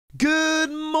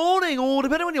Good morning, or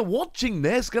depending on when you're watching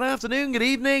this, good afternoon, good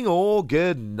evening, or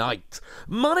good night.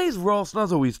 My name's Ross, and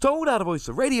as always told, out of Voice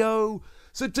of Radio.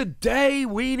 So today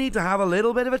we need to have a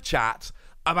little bit of a chat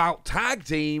about tag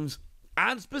teams,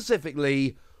 and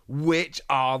specifically, which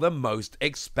are the most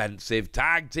expensive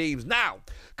tag teams. Now,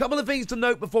 a couple of things to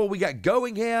note before we get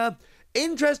going here.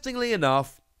 Interestingly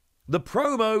enough, the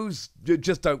promos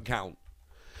just don't count.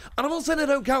 And I'm not saying they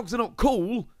don't count because they're not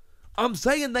cool. I'm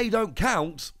saying they don't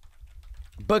count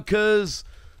because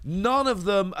none of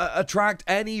them attract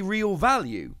any real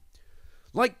value.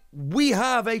 Like, we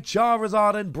have a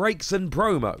Charizard and Braixen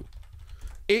promo.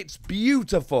 It's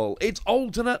beautiful. It's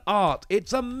alternate art.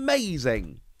 It's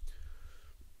amazing.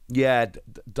 Yeah,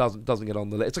 doesn't get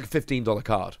on the list. It's like a $15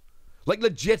 card. Like,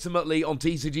 legitimately, on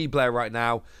TCG Player right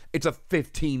now, it's a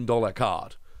 $15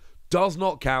 card. Does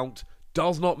not count.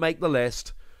 Does not make the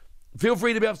list. Feel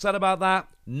free to be upset about that.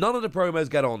 None of the promos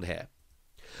get on here.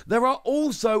 There are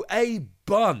also a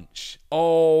bunch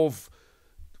of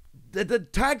the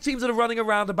tag teams that are running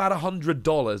around about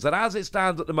 $100 that, as it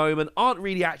stands at the moment, aren't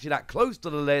really actually that close to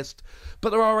the list, but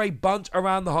there are a bunch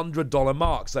around the $100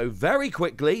 mark. So very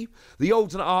quickly, the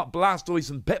alternate art Blastoise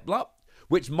and Piplup,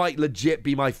 which might legit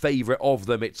be my favourite of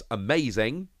them. It's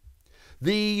amazing.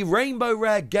 The Rainbow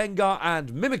Rare Gengar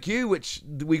and Mimikyu, which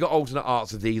we got alternate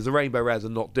arts of these. The Rainbow Rares are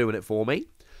not doing it for me.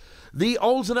 The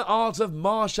alternate art of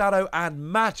Marshadow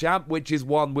and Machamp, which is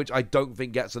one which I don't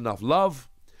think gets enough love.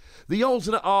 The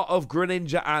alternate art of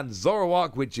Greninja and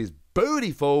Zoroark, which is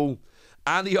beautiful.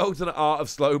 And the alternate art of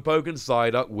Slowpoke and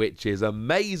Psyduck, which is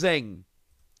amazing.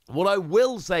 What I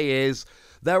will say is,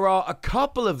 there are a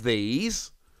couple of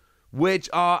these which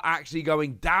are actually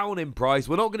going down in price.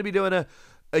 We're not going to be doing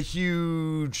a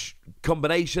huge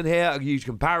combination here, a huge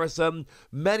comparison.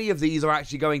 Many of these are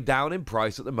actually going down in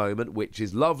price at the moment, which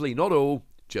is lovely. Not all,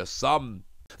 just some.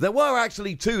 There were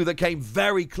actually two that came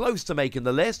very close to making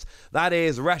the list. That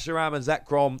is Reshiram and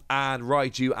Zekrom and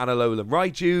Raichu and Alolan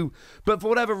Raichu. But for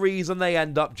whatever reason, they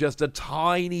end up just a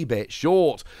tiny bit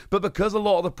short. But because a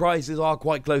lot of the prices are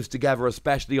quite close together,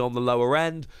 especially on the lower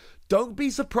end, don't be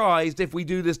surprised if we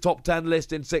do this top 10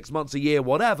 list in 6 months, a year,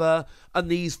 whatever, and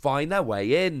these find their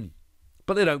way in.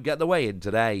 But they don't get the way in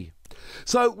today.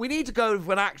 So we need to go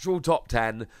for an actual top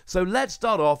 10. So let's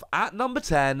start off at number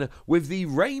 10 with the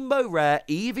Rainbow Rare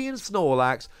Eevee and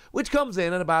Snorlax, which comes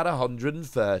in at about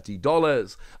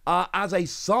 $130. As a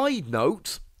side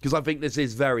note, because I think this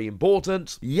is very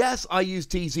important, yes, I use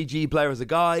TCG Player as a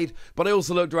guide, but I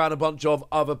also looked around a bunch of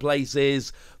other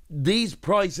places. These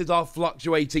prices are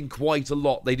fluctuating quite a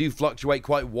lot. They do fluctuate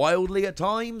quite wildly at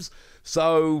times.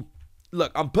 So,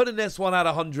 look, I'm putting this one at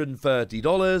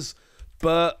 $130,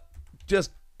 but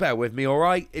just bear with me,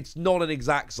 alright? It's not an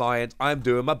exact science. I'm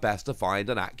doing my best to find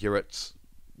an accurate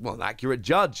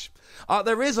judge.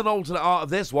 There is an alternate art of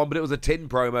this one, but it was a tin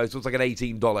promo, so it's like an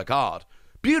 $18 card.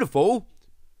 Beautiful,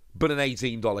 but an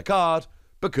 $18 card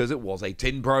because it was a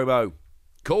tin promo.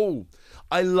 Cool.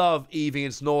 I love Eevee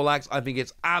and Snorlax. I think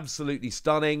it's absolutely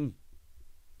stunning.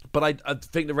 But I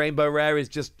think the Rainbow Rare is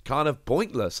just kind of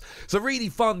pointless. It's a really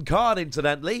fun card,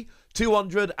 incidentally.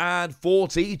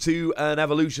 240 to an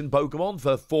evolution Pokemon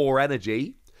for 4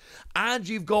 energy. And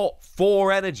you've got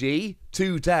 4 energy,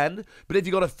 210. But if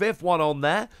you've got a 5th one on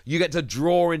there, you get to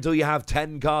draw until you have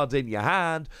 10 cards in your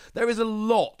hand. There is a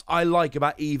lot I like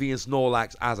about Eevee and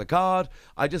Snorlax as a card.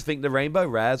 I just think the Rainbow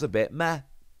Rare's a bit meh.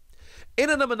 In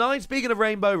at number 9, speaking of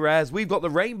Rainbow Rares, we've got the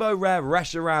Rainbow Rare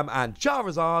Reshiram and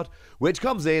Charizard, which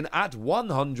comes in at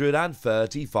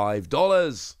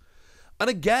 $135. And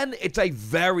again, it's a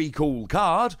very cool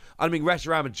card. I mean,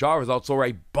 Reshiram and Charizard saw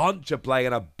a bunch of play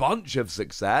and a bunch of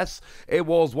success. It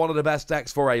was one of the best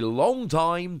decks for a long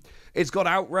time. It's got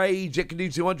Outrage, it can do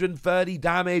 230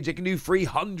 damage, it can do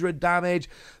 300 damage.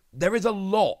 There is a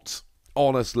lot,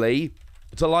 honestly,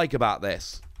 to like about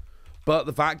this. But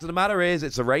the fact of the matter is,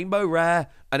 it's a Rainbow Rare,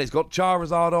 and it's got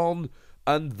Charizard on,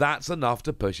 and that's enough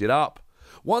to push it up.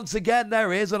 Once again,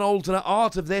 there is an alternate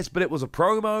art of this, but it was a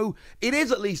promo. It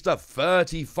is at least a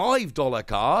 $35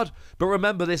 card, but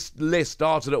remember this list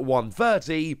started at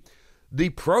 $130.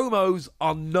 The promos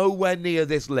are nowhere near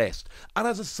this list. And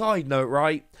as a side note,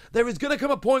 right, there is going to come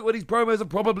a point where these promos are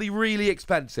probably really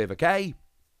expensive, okay?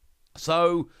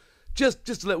 So,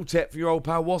 just a little tip for your old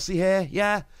pal Wassy here,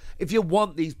 yeah? If you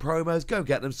want these promos, go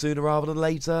get them sooner rather than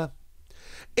later.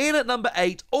 In at number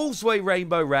 8, also a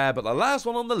Rainbow Rare, but the last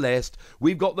one on the list,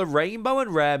 we've got the Rainbow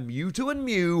and Rare Mewtwo and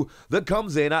Mew that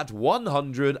comes in at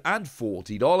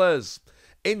 $140.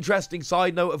 Interesting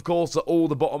side note, of course, that all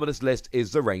the bottom of this list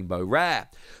is the Rainbow Rare.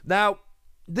 Now,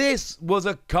 this was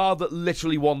a card that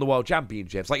literally won the World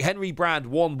Championships. Like, Henry Brand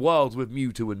won Worlds with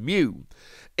Mewtwo and Mew.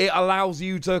 It allows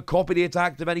you to copy the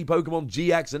attack of any Pokemon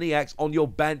GX and EX on your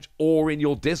bench or in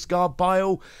your discard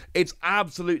pile. It's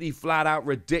absolutely flat out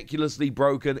ridiculously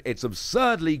broken. It's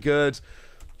absurdly good.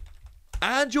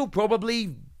 And you'll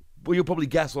probably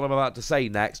guess what I'm about to say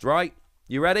next, right?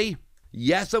 You ready?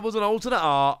 Yes, it was an alternate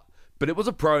art, but it was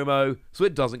a promo, so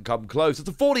it doesn't come close. It's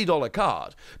a $40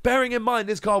 card. Bearing in mind,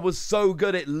 this card was so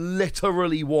good it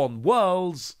literally won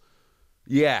Worlds.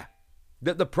 Yeah,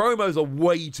 that the promos are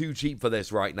way too cheap for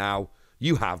this right now.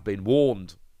 You have been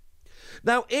warned.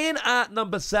 Now, in at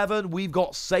number 7, we've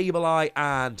got Sableye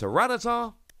and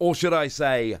Tyranitar. Or should I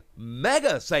say,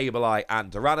 Mega Sableye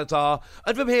and Tyranitar.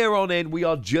 And from here on in, we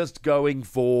are just going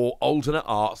for alternate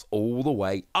arts all the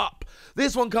way up.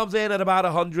 This one comes in at about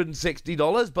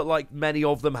 $160, but like many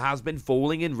of them has been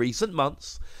falling in recent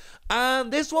months.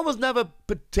 And this one was never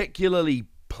particularly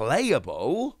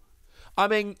playable. I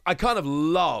mean, I kind of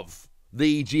love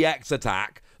the GX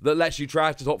attack that lets you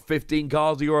trash the top 15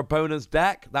 cards of your opponent's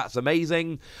deck. That's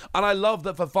amazing. And I love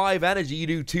that for 5 energy, you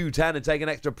do 210 and take an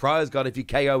extra prize card if you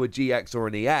KO a GX or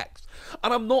an EX.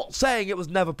 And I'm not saying it was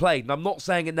never played, and I'm not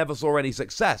saying it never saw any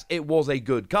success. It was a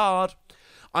good card.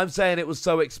 I'm saying it was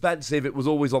so expensive it was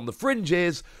always on the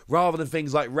fringes, rather than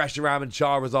things like Reshiram and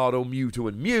Charizard or Mewtwo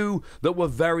and Mew that were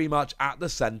very much at the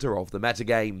centre of the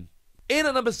metagame. In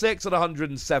at number 6 at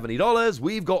 $170,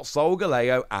 we've got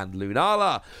Solgaleo and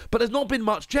Lunala. But there's not been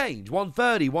much change.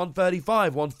 130,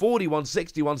 135, 140,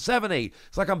 160, 170.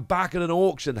 It's like I'm back at an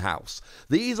auction house.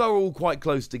 These are all quite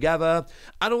close together.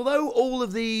 And although all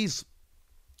of these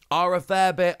are a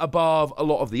fair bit above a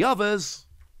lot of the others,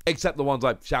 except the ones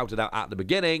I shouted out at the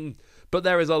beginning, but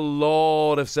there is a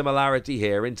lot of similarity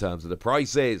here in terms of the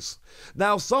prices.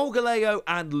 Now, Solgaleo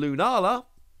and Lunala,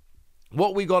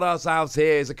 what we got ourselves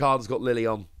here is a card that's got Lily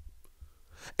on.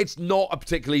 It's not a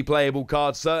particularly playable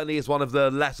card. Certainly it's one of the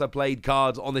lesser played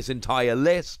cards on this entire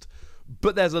list,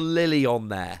 but there's a Lily on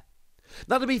there.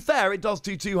 Now, to be fair, it does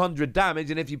do 200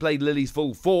 damage, and if you play Lily's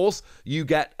full force, you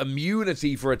get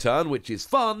immunity for a turn, which is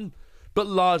fun, but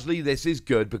largely this is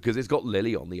good because it's got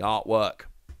Lily on the artwork.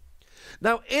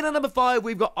 Now, in at number 5,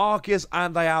 we've got Arceus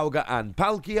and Dialga and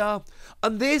Palkia,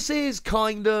 and this is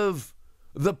kind of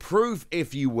the proof,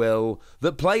 if you will,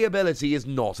 that playability is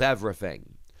not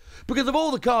everything. Because of all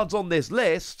the cards on this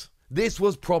list, this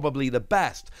was probably the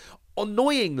best.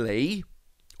 Annoyingly,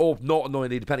 or not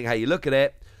annoyingly, depending how you look at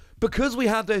it, because we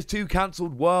had those 2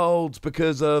 cancelled worlds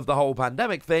because of the whole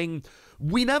pandemic thing,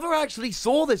 we never actually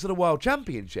saw this at the World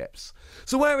Championships.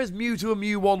 So whereas Mewtwo and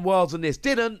Mew won worlds and this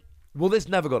didn't, well, this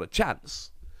never got a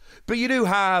chance. But you do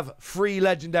have 3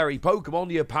 legendary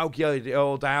Pokemon, your Palkia,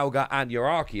 your Dialga, and your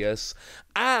Arceus.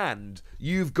 And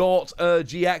you've got a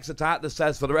GX attack that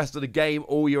says for the rest of the game,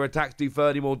 all your attacks do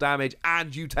 30 more damage,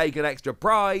 and you take an extra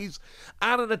prize.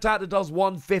 And an attack that does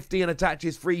 150 and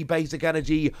attaches 3 basic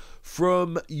energy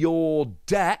from your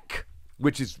deck,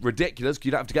 which is ridiculous, because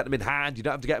you don't have to get them in hand, you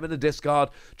don't have to get them in the discard,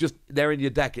 just they're in your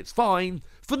deck, it's fine.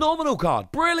 Phenomenal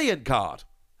card, brilliant card.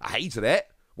 I hated it,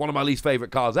 one of my least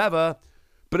favourite cards ever,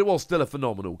 but it was still a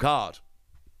phenomenal card.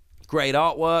 Great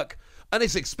artwork, and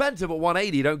it's expensive at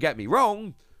 180, don't get me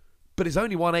wrong, but it's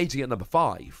only 180 at number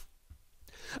 5.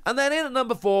 And then in at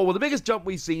number 4, well, the biggest jump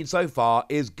we've seen so far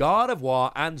is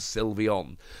Gardevoir and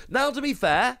Sylveon. Now, to be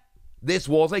fair, this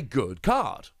was a good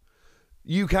card.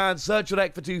 You can search your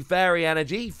deck for 2 fairy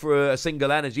energy for a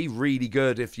single energy, really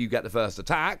good if you get the first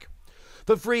attack.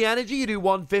 For free energy, you do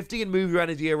 150 and move your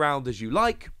energy around as you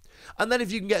like. And then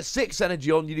if you can get 6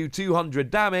 energy on, you do 200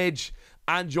 damage,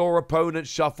 and your opponent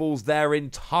shuffles their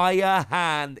entire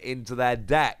hand into their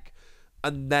deck,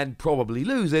 and then probably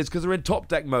loses because they're in top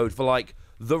deck mode for like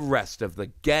the rest of the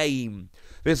game.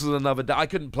 This was another deck. I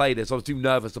couldn't play this. I was too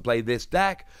nervous to play this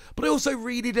deck, but I also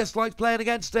really disliked playing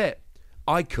against it.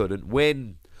 I couldn't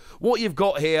win. What you've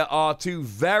got here are 2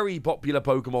 very popular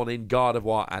Pokemon in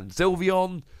Gardevoir and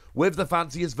Sylveon, with the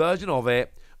fanciest version of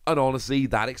it, and honestly,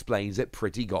 that explains it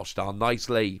pretty gosh darn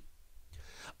nicely.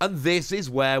 And this is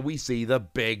where we see the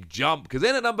big jump, because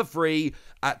in at number 3,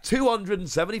 at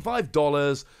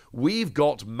 $275, we've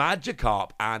got Magikarp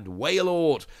and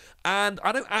Wailord. And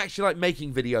I don't actually like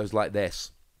making videos like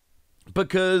this,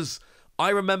 because I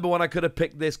remember when I could have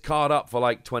picked this card up for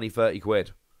like 20, 30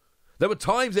 quid. There were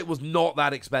times it was not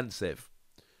that expensive,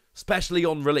 especially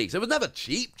on release. It was never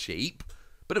cheap,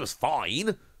 but it was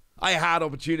fine. I had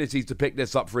opportunities to pick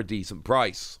this up for a decent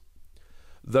price.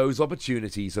 Those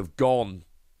opportunities have gone,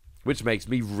 which makes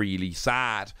me really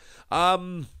sad.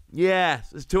 Yeah,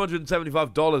 it's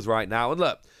 $275 right now. And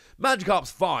look, Magikarp's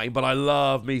fine, but I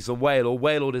love me some Wailord.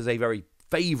 Wailord is a very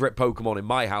favourite Pokemon in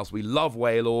my house. We love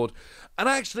Wailord. And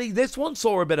actually, this one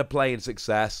saw a bit of play and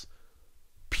success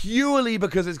purely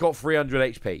because it's got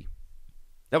 300 HP.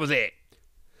 That was it.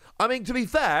 I mean, to be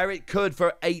fair, it could,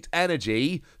 for 8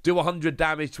 energy, do 100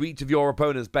 damage to each of your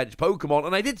opponent's bench Pokemon,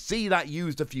 and I did see that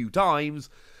used a few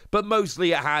times, but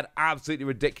mostly it had absolutely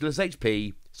ridiculous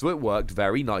HP, so it worked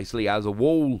very nicely as a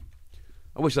wall.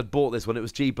 I wish I'd bought this when it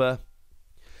was cheaper.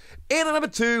 In at number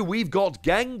 2, we've got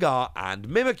Gengar and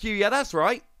Mimikyu. Yeah, that's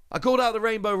right. I called out the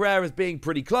Rainbow Rare as being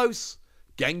pretty close.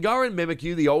 Gengar and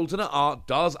Mimikyu, the alternate art,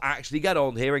 does actually get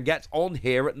on here and gets on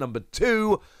here at number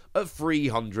 2 at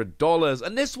 $300.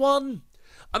 And this one,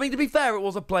 I mean, to be fair, it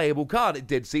was a playable card. It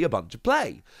did see a bunch of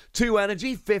play. 2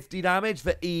 energy, 50 damage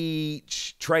for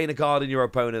each trainer card in your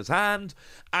opponent's hand.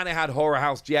 And it had Horror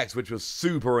House GX, which was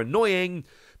super annoying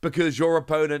because your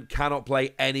opponent cannot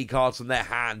play any cards from their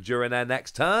hand during their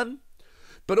next turn.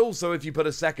 But also, if you put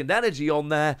a second energy on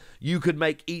there, you could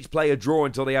make each player draw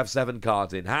until they have 7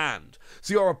 cards in hand.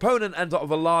 So your opponent ends up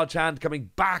with a large hand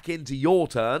coming back into your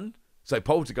turn. So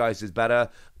Poltergeist is better,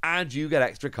 and you get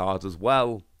extra cards as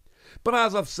well. But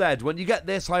as I've said, when you get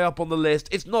this high up on the list,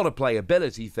 it's not a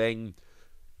playability thing.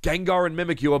 Gengar and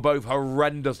Mimikyu are both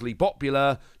horrendously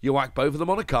popular. You whack both of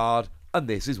them on a card, and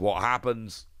this is what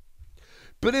happens.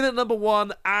 But in at number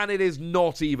 1, and it is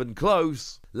not even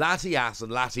close, Latias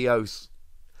and Latios.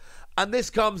 And this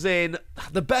comes in,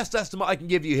 the best estimate I can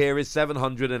give you here is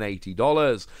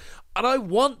 $780. And I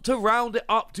want to round it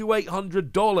up to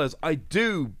 $800. I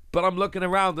do, but I'm looking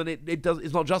around and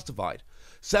it's not justified.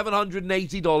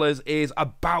 $780 is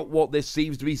about what this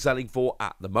seems to be selling for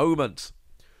at the moment.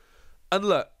 And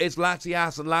look, it's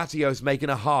Latias and Latios making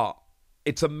a heart.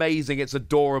 It's amazing, it's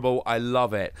adorable, I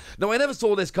love it. Now, I never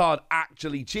saw this card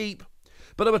actually cheap,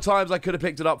 but there were times I could have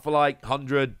picked it up for like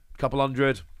 100, couple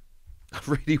hundred. I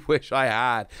really wish I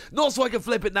had. Not so I can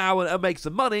flip it now and make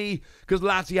some money, because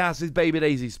Latias is Baby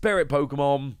Daisy's spirit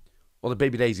Pokemon. Well, the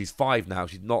Baby Daisy's 5 now.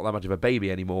 She's not that much of a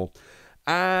baby anymore.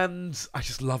 And I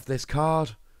just love this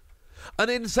card.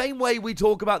 And in the same way we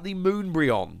talk about the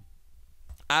Moonbryon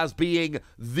as being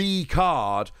the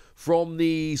card from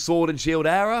the Sword and Shield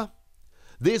era,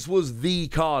 this was the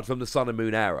card from the Sun and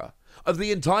Moon era. Of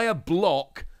the entire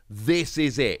block, this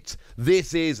is it.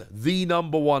 This is the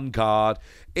number 1 card.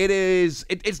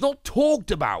 It's not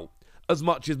talked about as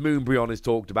much as Moonbryon is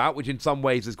talked about, which in some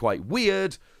ways is quite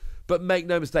weird, but make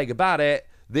no mistake about it,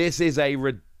 this is a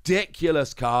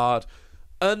ridiculous card,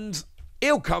 and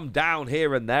it'll come down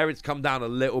here and there. It's come down a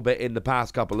little bit in the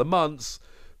past couple of months,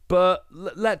 but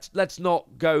let's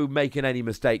not go making any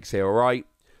mistakes here, all right?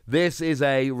 This is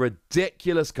a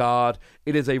ridiculous card.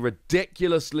 It is a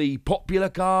ridiculously popular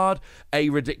card, a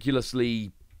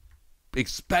ridiculously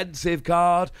expensive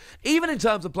card. Even in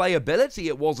terms of playability,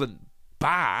 it wasn't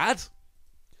bad,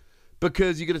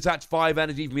 because you can attach 5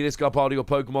 energy from your discard pile to your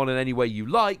Pokemon in any way you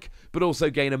like, but also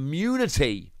gain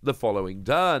immunity the following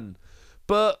turn.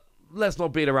 But let's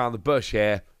not beat around the bush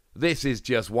here. This is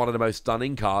just one of the most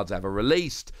stunning cards ever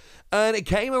released. And it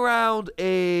came around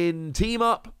in Team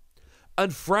Up.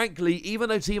 And frankly, even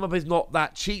though Team Up is not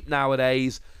that cheap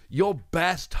nowadays, your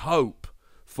best hope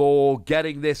for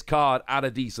getting this card at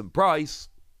a decent price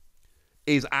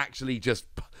is actually just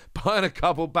buying a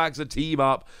couple packs of Team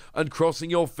Up and crossing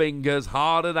your fingers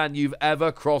harder than you've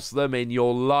ever crossed them in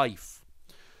your life.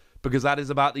 Because that is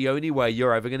about the only way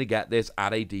you're ever going to get this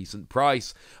at a decent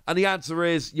price. And the answer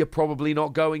is, you're probably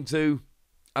not going to.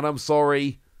 And I'm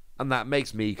sorry, and that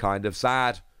makes me kind of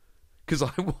sad, because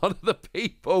I'm one of the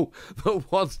people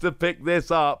that wants to pick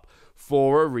this up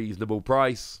for a reasonable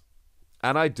price.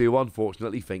 And I do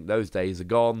unfortunately think those days are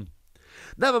gone.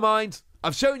 Never mind,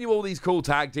 I've shown you all these cool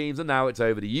tag teams, and now it's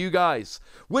over to you guys.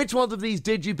 Which ones of these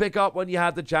did you pick up when you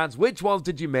had the chance? Which ones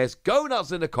did you miss? Go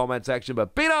nuts in the comment section,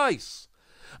 but be nice!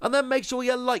 And then make sure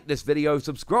you like this video,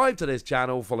 subscribe to this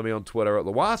channel, follow me on Twitter at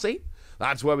Lawasi.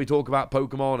 That's where we talk about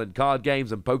Pokemon and card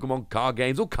games and Pokemon card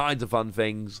games, all kinds of fun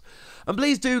things. And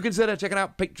please do consider checking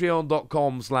out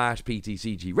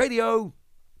patreon.com/PTCG Radio,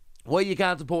 where you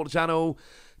can support the channel,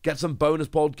 get some bonus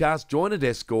podcasts, join a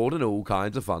Discord, and all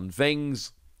kinds of fun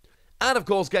things. And of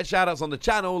course, get shoutouts on the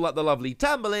channel like the lovely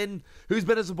Tamberlin, who's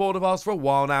been a supporter of us for a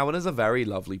while now and is a very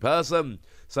lovely person.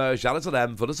 So shout out to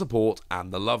them for the support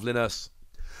and the loveliness.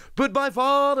 But by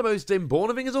far the most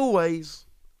important thing as always,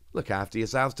 look after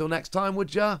yourselves till next time,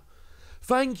 would ya?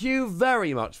 Thank you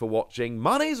very much for watching.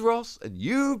 My name's Ross, and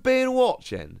you've been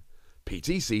watching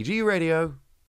PTCG Radio.